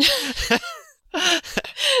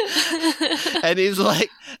 And he's like,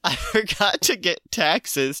 I forgot to get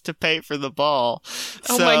taxes to pay for the ball.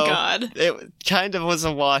 Oh my god. It kind of was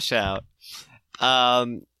a washout.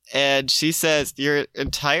 And she says, your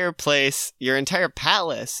entire palace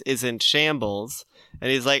is in shambles. And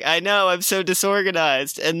he's like, I know, I'm so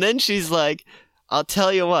disorganized. And then she's like, I'll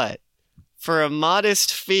tell you what, for a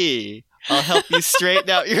modest fee, I'll help you straighten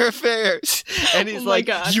out your affairs. And he's like,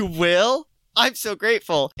 God. You will? I'm so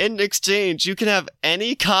grateful. In exchange, you can have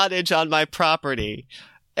any cottage on my property.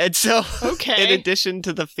 And so, in addition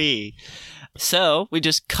to the fee. So, we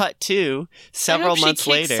just cut to several months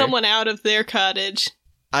later. She kicks someone out of their cottage.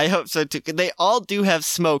 I hope so too. They all do have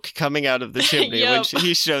smoke coming out of the chimney when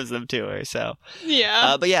he shows them to her. So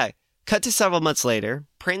yeah, but yeah, cut to several months later.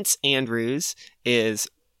 Prince Andrews is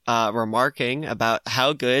remarking about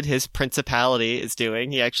how good his principality is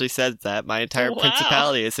doing. He actually said that my entire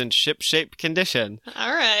principality is in ship-shape condition.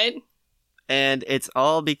 All right, and it's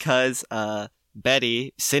all because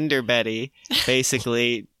Cinder Betty,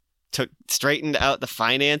 basically straightened out the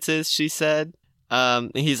finances. She said.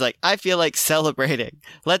 He's like, I feel like celebrating.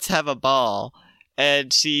 Let's have a ball.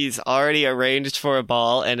 And she's already arranged for a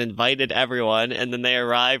ball and invited everyone. And then they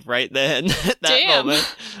arrive right then at that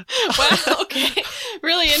moment. Wow, okay.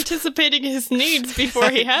 Really anticipating his needs before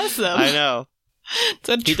he has them. I know. It's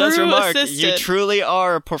a he does remark, assistant. You truly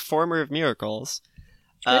are a performer of miracles.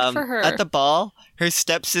 Good for her. At the ball, her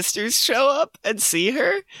stepsisters show up and see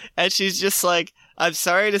her. And she's just like, I'm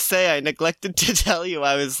sorry to say I neglected to tell you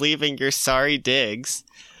I was leaving your sorry digs.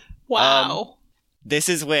 Wow. This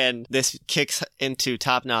is when this kicks into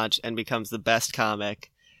top notch and becomes the best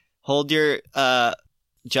comic. Hold your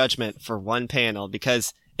judgment for one panel,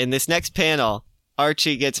 because in this next panel,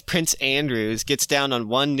 Prince Andrews gets down on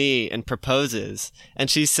one knee and proposes.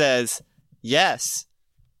 And she says, yes,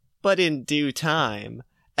 but in due time.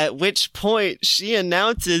 At which point, she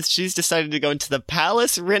announces she's decided to go into the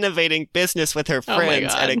palace renovating business with her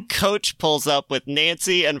friends, and a coach pulls up with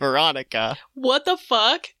Nancy and Veronica. What the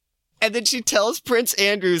fuck? And then she tells Prince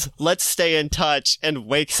Andrews, let's stay in touch, and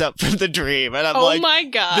wakes up from the dream. And I'm like, oh my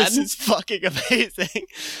god, this is fucking amazing.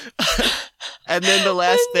 And then the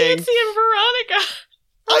last thing. Nancy and Veronica.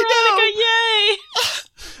 Yay!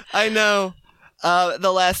 I know.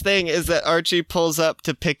 The last thing is that Archie pulls up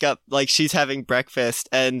to pick up, like, she's having breakfast,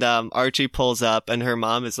 and Archie pulls up, and her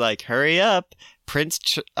mom is like, hurry up,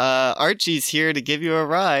 Archie's here to give you a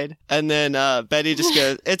ride. And then Betty just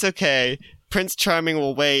goes, it's okay, Prince Charming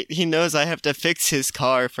will wait, he knows I have to fix his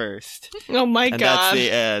car first. Oh my god. And that's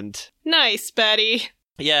the end. Nice, Betty.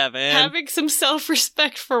 Yeah, man. Having some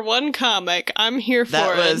self-respect for one comic, I'm here for it.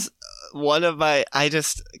 That was one of my, I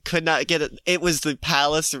just could not get it. It was the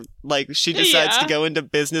palace, like, she decides to go into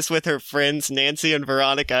business with her friends, Nancy and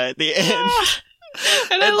Veronica, at the end.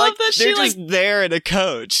 And I love that they're just there in a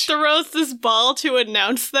coach. Throws this ball to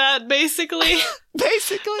announce that, basically.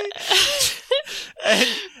 Basically. And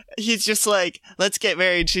he's just like, let's get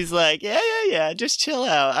married. She's like, yeah, just chill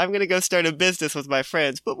out. I'm gonna go start a business with my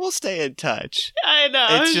friends, but we'll stay in touch. I know.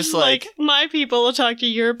 It's just like, my people will talk to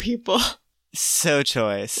your people. So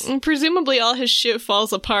choice. And presumably all his shit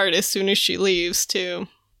falls apart as soon as she leaves, too.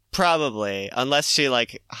 Probably. Unless she,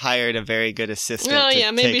 like, hired a very good assistant to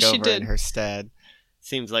take over in her stead.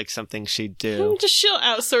 Seems like something she'd do. Just she'll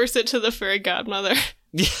outsource it to the fairy godmother.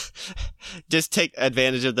 Just take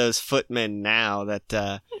advantage of those footmen now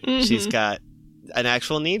that she's got an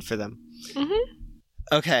actual need for them. Mm-hmm.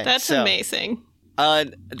 Okay, that's amazing.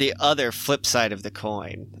 On the other flip side of the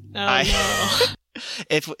coin, no.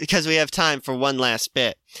 Because we have time for one last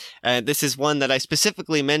bit. This is one that I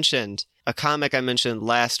specifically mentioned, a comic I mentioned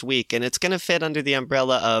last week, and it's going to fit under the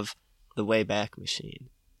umbrella of The Wayback Machine.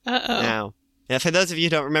 Now, for those of you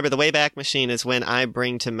who don't remember, the Wayback Machine is when I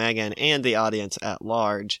bring to Megan and the audience at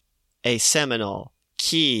large a seminal,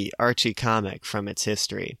 key Archie comic from its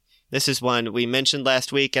history. This is one we mentioned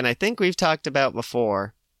last week, and I think we've talked about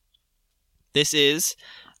before. This is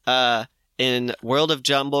in World of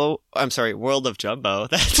Jumbo. That's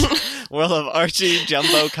World of Archie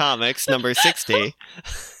Jumbo Comics number 60.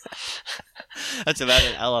 That's about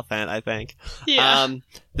an elephant, I think. Yeah.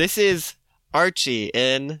 This is Archie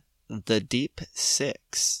in The Deep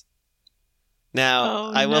Six.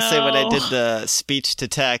 Now, I will say when I did the speech to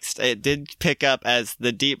text, it did pick up as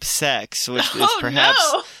The Deep Sex, which is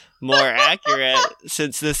perhaps more accurate,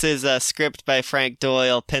 since this is a script by Frank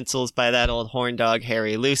Doyle, pencils by that old horn dog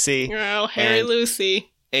Harry Lucy. Oh, Harry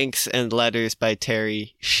Lucy. Inks and letters by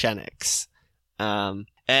Terry Shenix. And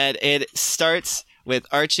it starts with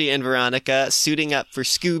Archie and Veronica suiting up for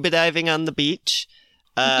scuba diving on the beach.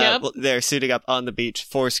 Well, they're suiting up on the beach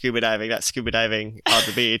for scuba diving, not scuba diving on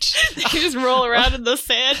the beach. You just roll around in the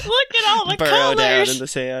sand. Look at all the Burrow colors. down in the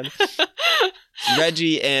sand.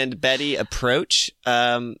 Reggie and Betty approach,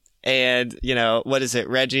 and, what is it?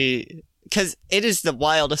 Reggie, because it is the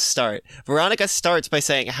wildest start. Veronica starts by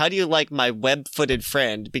saying, "How do you like my web-footed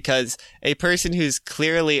friend?" Because a person who's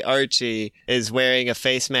clearly Archie is wearing a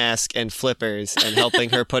face mask and flippers and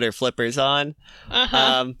helping her put her flippers on.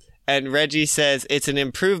 And Reggie says, "It's an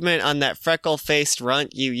improvement on that freckle-faced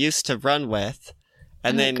runt you used to run with."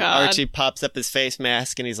 And then Archie pops up his face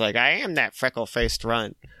mask and he's like, "I am that freckle-faced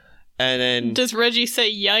runt." And then... Does Reggie say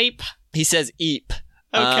yipe? He says eep.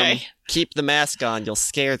 Okay. Keep the mask on, you'll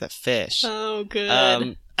scare the fish. Oh,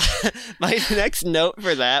 good. My next note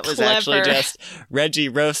for that was actually just Reggie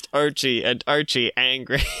roast Archie and Archie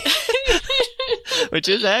angry. Which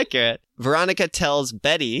is accurate. Veronica tells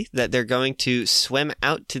Betty that they're going to swim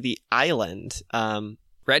out to the island.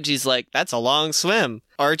 Reggie's like, "That's a long swim."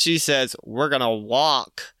 Archie says, "We're gonna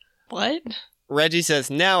walk." What? Reggie says,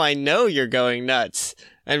 "Now I know you're going nuts."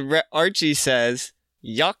 And Archie says,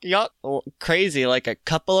 "Yuck, yuck, crazy like a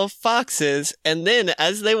couple of foxes." And then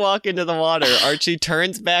as they walk into the water, Archie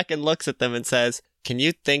turns back and looks at them and says, "Can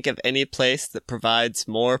you think of any place that provides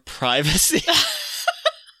more privacy?"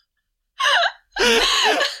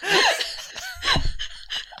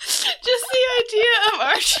 Just the idea of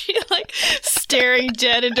Archie, staring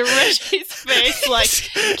dead into Reggie's face,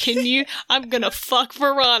 I'm gonna fuck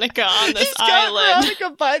Veronica on this island. He's got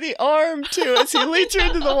Veronica by the arm, too, as he leads her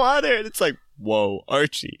into the water, and it's like, whoa,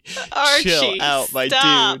 Archie, chill out, my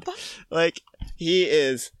dude. He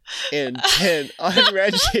is intent on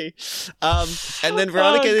Reggie. And then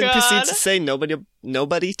Veronica then proceeds to say,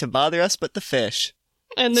 nobody to bother us but the fish.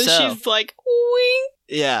 And then she's like, wink.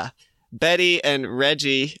 Yeah. Betty and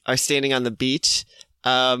Reggie are standing on the beach.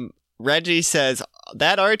 Reggie says,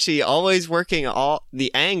 "That Archie always working all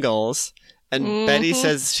the angles." And Betty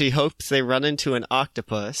says she hopes they run into an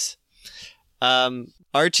octopus.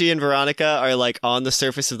 Archie and Veronica are on the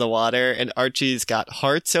surface of the water, and Archie's got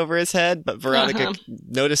hearts over his head, but Veronica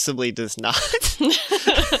noticeably does not.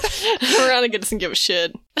 Veronica doesn't give a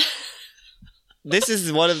shit. This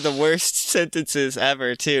is one of the worst sentences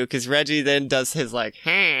ever, too, because Reggie then does his,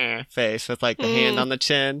 face with, the hand on the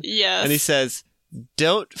chin. Yes. And he says,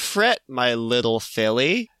 "Don't fret, my little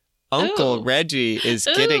filly. Uncle Reggie is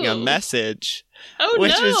getting a message." Oh,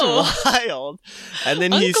 which is wild. And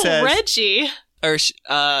then he says... Uncle Reggie?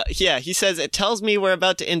 He says, "It tells me we're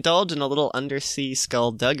about to indulge in a little undersea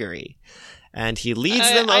skullduggery." And he leads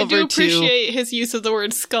them over to... I do appreciate his use of the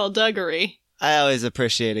word skullduggery. I always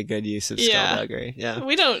appreciate a good use of skullduggery. Yeah.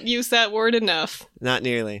 We don't use that word enough. Not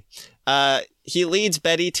nearly. He leads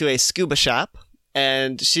Betty to a scuba shop,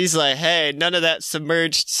 and she's like, "Hey, none of that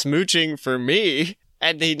submerged smooching for me."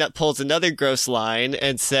 And he pulls another gross line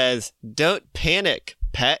and says, "Don't panic,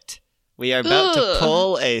 pet. We are about to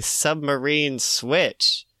pull a submarine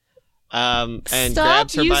switch." And grabs her by the arm.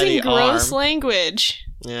 Stop using gross language.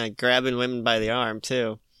 Yeah, grabbing women by the arm,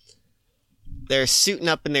 too. They're suiting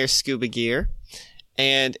up in their scuba gear,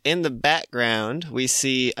 and in the background, we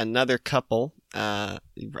see another couple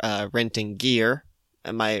renting gear.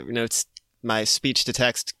 And my speech to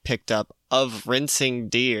text picked up of rinsing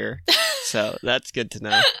deer, so that's good to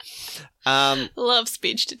know. Love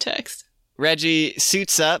speech to text. Reggie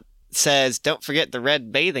suits up, says, "Don't forget the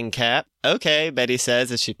red bathing cap." "Okay," Betty says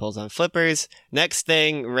as she pulls on flippers. Next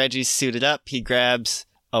thing, Reggie's suited up. He grabs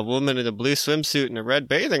a woman in a blue swimsuit and a red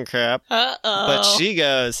bathing cap. Uh-oh. But she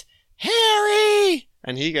goes, "Harry!"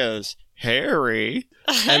 And he goes, "Harry?"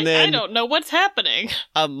 And then I don't know what's happening.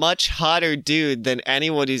 A much hotter dude than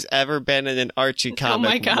anyone who's ever been in an Archie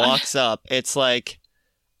comic walks up. It's like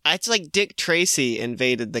It's like Dick Tracy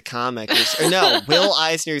invaded the comic. Or no, Will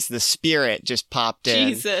Eisner's The Spirit just popped in.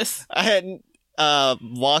 Jesus. And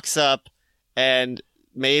walks up, and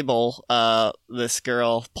Mabel, this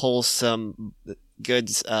girl, pulls some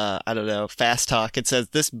goods, I don't know, fast talk. It says,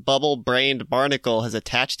 "This bubble-brained barnacle has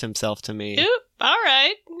attached himself to me." Oop, all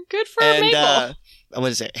right. Good for Mabel.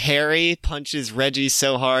 What is it? Harry punches Reggie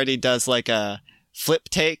so hard he does like a flip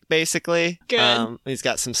take, basically. Good. He's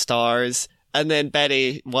got some stars. And then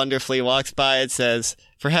Betty wonderfully walks by and says,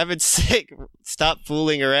 "For heaven's sake, stop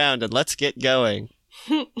fooling around and let's get going."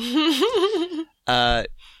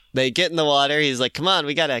 They get in the water. He's like, "Come on,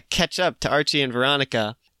 we gotta catch up to Archie and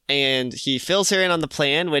Veronica." And he fills her in on the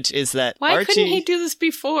plan, which is that Why couldn't he do this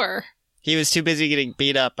before? He was too busy getting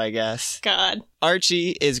beat up, I guess. God.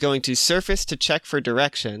 Archie is going to surface to check for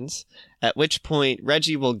directions, at which point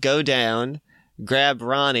Reggie will go down, grab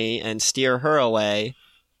Ronnie, and steer her away.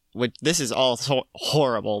 Which, this is all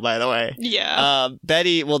horrible, by the way. Yeah.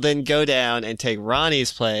 Betty will then go down and take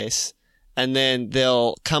Ronnie's place, and then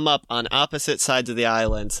they'll come up on opposite sides of the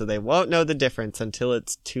island, so they won't know the difference until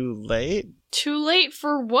it's too late. Too late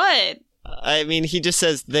for what? I mean, he just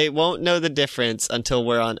says they won't know the difference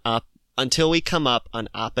until until we come up on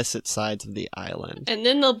opposite sides of the island. And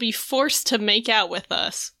then they'll be forced to make out with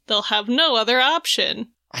us. They'll have no other option.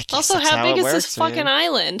 I guess also, that's how big is works, this fucking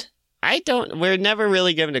island? We're never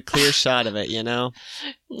really given a clear shot of it, you know?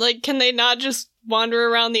 Like, can they not just wander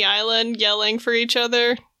around the island yelling for each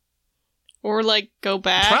other? Or, like, go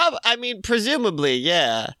back? Presumably,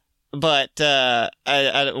 yeah. But,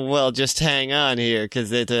 well, just hang on here,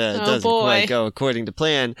 because it doesn't quite go according to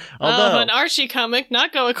plan. Although, an Archie comic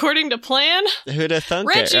not go according to plan? Who'd have thunk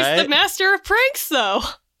Reggie's it, right? the master of pranks, though.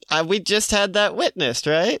 We just had that witnessed,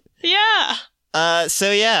 right? Yeah. A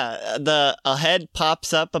head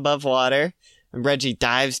pops up above water, and Reggie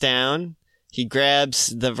dives down. He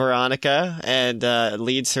grabs the Veronica and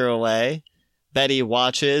leads her away. Betty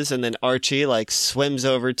watches, and then Archie swims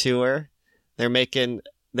over to her. They're making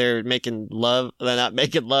love. They're not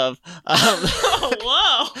making love.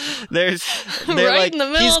 Whoa! They're right in the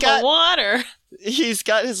middle of the water. He's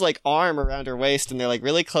got his arm around her waist, and they're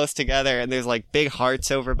really close together, and there's big hearts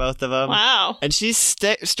over both of them. Wow. And she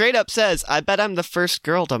straight up says, "I bet I'm the first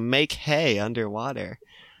girl to make hay underwater."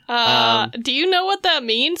 Do you know what that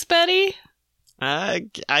means, Betty? I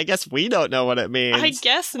guess we don't know what it means. I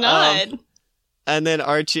guess not. And then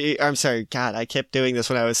I'm sorry, God, I kept doing this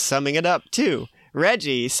when I was summing it up too.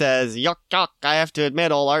 Reggie says, "Yuck, yuck, I have to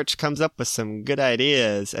admit old Arch comes up with some good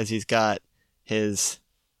ideas," as he's got his,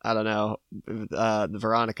 I don't know, the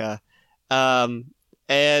Veronica.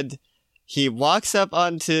 And he walks up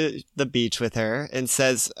onto the beach with her and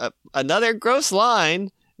says, "Another gross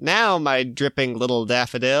line. Now, my dripping little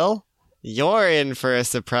daffodil, you're in for a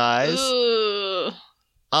surprise. Ooh.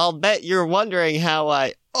 I'll bet you're wondering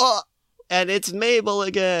how and it's Mabel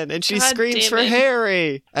again, and she screams for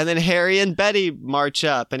Harry. And then Harry and Betty march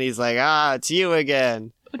up, and he's like, "It's you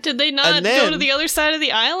again." Did they not go to the other side of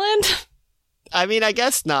the island? I mean, I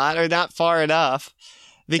guess not, or not far enough.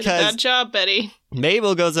 Because bad job, Betty.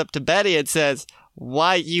 Mabel goes up to Betty and says,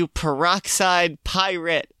 "Why, you peroxide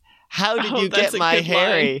pirate, how did you get my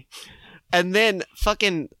Harry?" Line. And then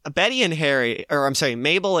fucking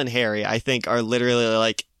Mabel and Harry, I think, are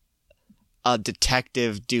literally a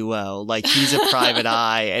detective duo. He's a private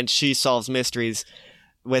eye, and she solves mysteries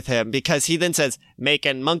with him, because he then says,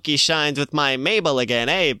 "Making monkey shines with my Mabel again,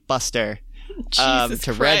 eh, Buster?" Jesus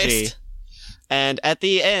to Christ. Reggie. And at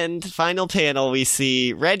the end, final panel, we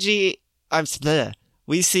see Archie and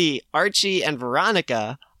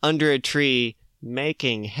Veronica under a tree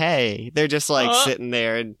making hay. They're just sitting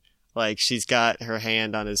there, and she's got her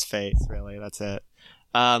hand on his face, really. That's it.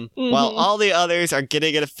 While all the others are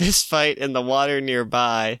getting in a fist fight in the water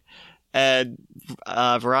nearby. And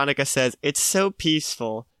Veronica says, "It's so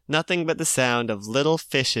peaceful. Nothing but the sound of little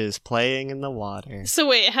fishes playing in the water." So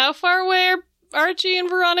wait, how far away are Archie and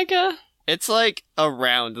Veronica? It's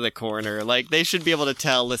around the corner. They should be able to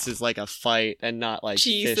tell this is a fight and not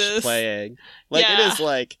Jesus. Fish playing. It is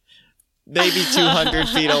maybe 200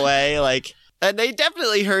 feet away. And they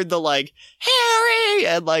definitely heard the "Harry!"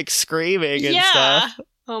 and screaming and stuff.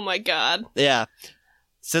 Oh my God. Yeah.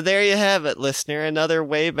 So there you have it, listener. Another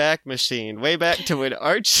Wayback Machine. Way back to when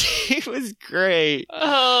Archie was great.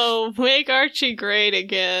 Oh, make Archie great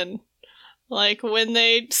again. When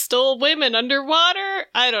they stole women underwater?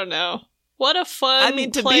 I don't know. What a fun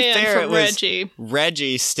plan be fair, from Reggie.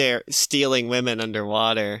 Reggie stealing women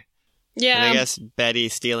underwater. Yeah. And I guess Betty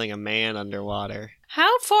stealing a man underwater.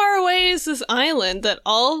 How far away is this island that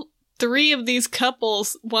all 3 of these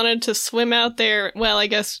couples wanted to swim out there. Well, I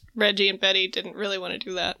guess Reggie and Betty didn't really want to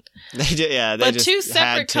do that. They did, yeah. But 2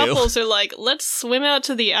 separate couples are like, let's swim out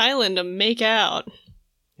to the island and make out.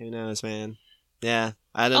 Who knows, man? Yeah,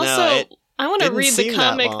 I don't know. Also, I want to read the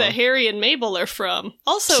comic that Harry and Mabel are from.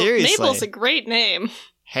 Also, Seriously. Mabel's a great name.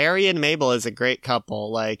 Harry and Mabel is a great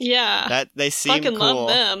couple. Like, yeah, that they seem fucking cool. Love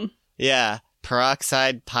them. Yeah,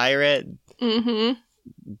 peroxide pirate,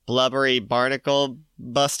 blubbery barnacle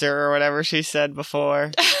buster, or whatever she said before.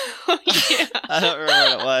 Yeah. I don't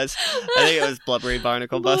remember what it was. I think it was blubbery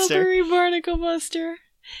barnacle buster. Blubbery barnacle buster.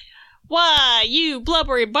 Why, you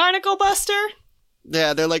blubbery barnacle buster?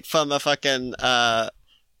 Yeah, they're like from a fucking what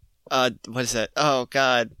is it? Oh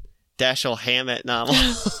God, Dashiell Hammett novel.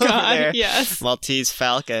 God, yes. Maltese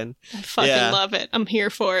Falcon. I fucking love it. I'm here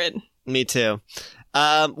for it. Me too.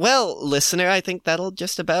 Well, listener, I think that'll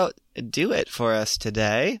just about do it for us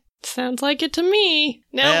today. Sounds like it to me.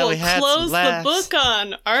 Now we'll close the book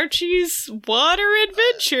on Archie's water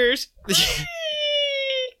adventures.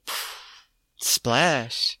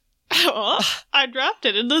 Splash. Oh, I dropped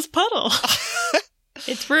it in this puddle.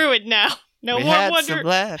 It's ruined now. No we more had wonder. some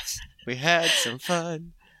laughs. We had some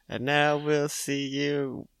fun. And now we'll see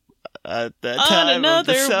you at the time of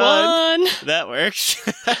the sun. One. That works.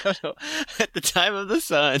 I don't know. At the time of the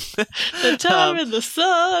sun. The time of the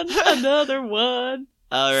sun. Another one.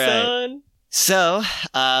 All right. Sun. So,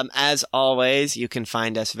 as always, you can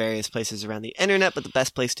find us various places around the internet, but the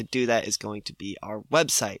best place to do that is going to be our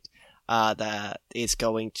website. That is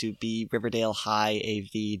going to be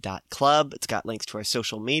riverdalehighav.club. It's got links to our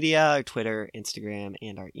social media, our Twitter, Instagram,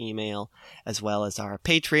 and our email, as well as our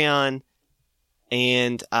Patreon.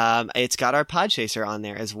 And it's got our Podchaser on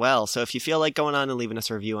there as well. So if you feel like going on and leaving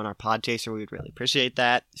us a review on our Podchaser, we would really appreciate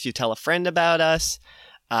that. If you tell a friend about us,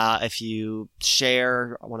 if you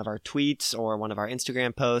share one of our tweets or one of our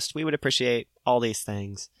Instagram posts, we would appreciate all these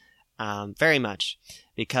things very much,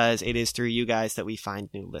 because it is through you guys that we find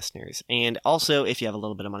new listeners. And also, if you have a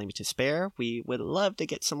little bit of money to spare, we would love to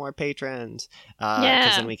get some more patrons,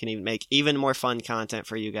 because then we can even make even more fun content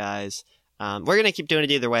for you guys. We're going to keep doing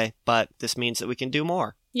it either way, but this means that we can do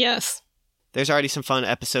more. Yes. There's already some fun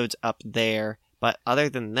episodes up there, but other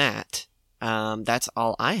than that, that's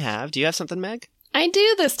all I have. Do you have something, Meg? I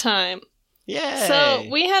do this time. Yay! So,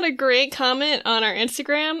 we had a great comment on our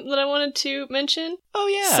Instagram that I wanted to mention. Oh,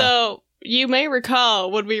 yeah. So, you may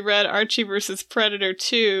recall when we read Archie vs. Predator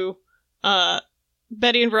 2,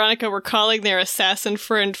 Betty and Veronica were calling their assassin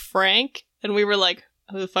friend Frank, and we were like,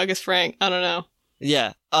 who the fuck is Frank? I don't know.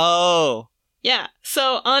 Yeah. Oh. Yeah.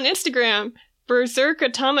 So, on Instagram, Berserk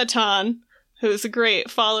Automaton, who's a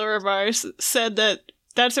great follower of ours, said that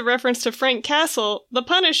that's a reference to Frank Castle, the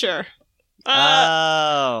Punisher.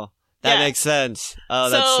 That makes sense. Oh,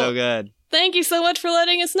 that's so good. Thank you so much for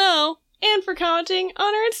letting us know and for commenting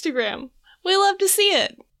on our Instagram. We love to see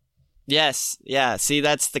it. Yes. Yeah. See,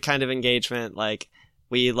 that's the kind of engagement, like,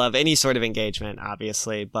 we love any sort of engagement,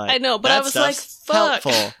 obviously, but I know, but I was like, fuck.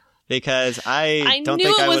 Helpful, because I don't knew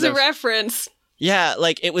think it I was would've... a reference. Yeah,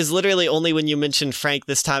 like, it was literally only when you mentioned Frank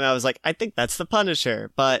this time I was like, I think that's the Punisher.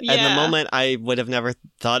 But at the moment, I would have never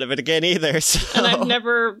thought of it again either. So. And I've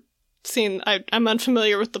never seen... I'm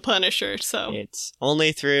unfamiliar with the Punisher, so... It's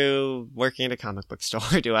only through working at a comic book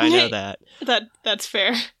store do I know that. That's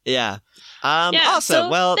fair. Yeah. Awesome. So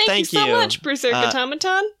well, thank you so much, Berserk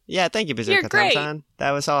Automaton. Yeah, thank you, Berserk Automaton. That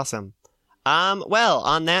was awesome. Well,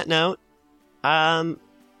 on that note,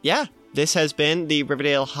 yeah. This has been the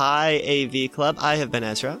Riverdale High AV Club. I have been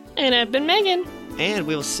Ezra. And I've been Megan. And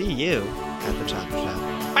we will see you at the Chocolate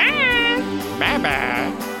Shop. Bye!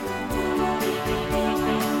 Bye-bye!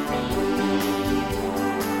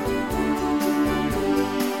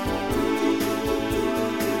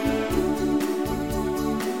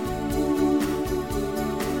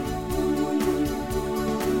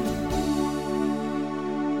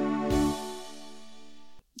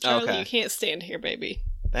 Charlie, you can't stand here, baby.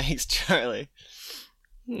 Thanks, Charlie.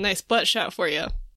 Nice butt shot for you.